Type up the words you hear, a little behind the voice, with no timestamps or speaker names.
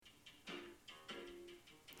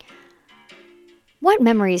What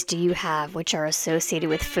memories do you have which are associated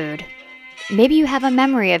with food? Maybe you have a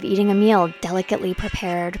memory of eating a meal delicately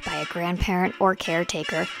prepared by a grandparent or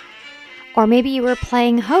caretaker. Or maybe you were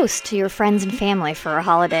playing host to your friends and family for a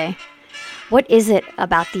holiday. What is it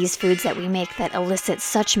about these foods that we make that elicit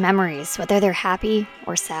such memories, whether they're happy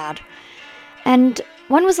or sad? And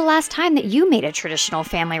when was the last time that you made a traditional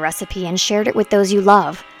family recipe and shared it with those you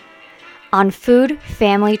love? On Food,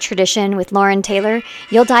 Family, Tradition with Lauren Taylor,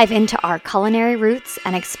 you'll dive into our culinary roots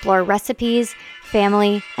and explore recipes,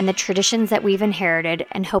 family, and the traditions that we've inherited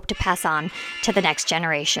and hope to pass on to the next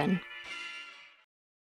generation.